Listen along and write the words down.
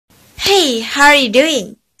Hey, how are you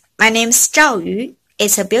doing? My name's zhao.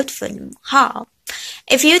 It's a beautiful name, Hao.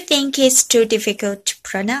 If you think it's too difficult to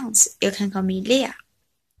pronounce, you can call me Leah.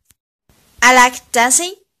 I like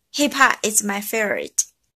dancing. Hip hop is my favorite.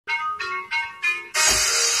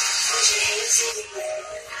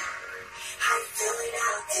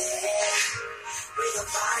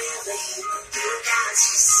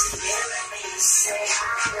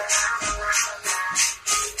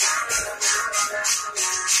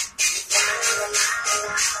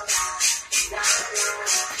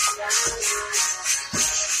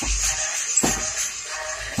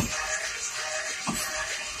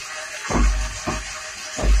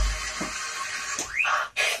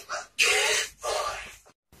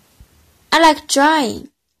 I like drawing.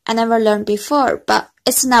 I never learned before, but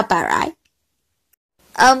it's not bad,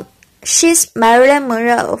 right? She's Marilyn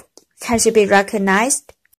Monroe. Can she be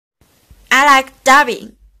recognized? I like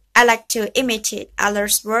dubbing. I like to imitate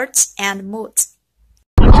others' words and moods.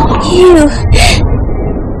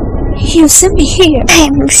 You sent me here.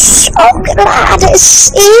 I'm so glad to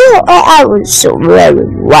see you. I was so very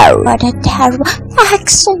worried. What a terrible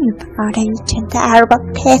accent you brought into terrible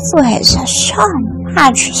place with so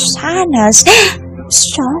much sadness,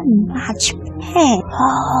 so much pain.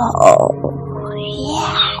 Oh,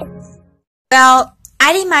 yeah. Well,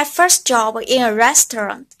 I did my first job in a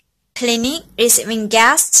restaurant, cleaning, receiving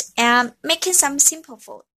guests, and making some simple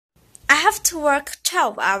food. I have to work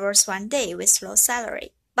 12 hours one day with low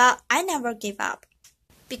salary, but I never give up,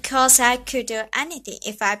 because I could do anything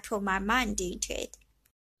if I put my mind into it.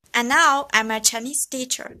 And now I'm a Chinese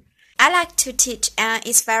teacher. I like to teach, and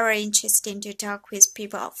it's very interesting to talk with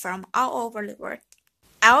people from all over the world.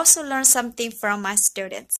 I also learn something from my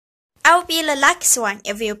students. I will be the luckiest one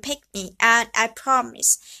if you pick me, and I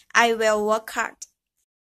promise I will work hard.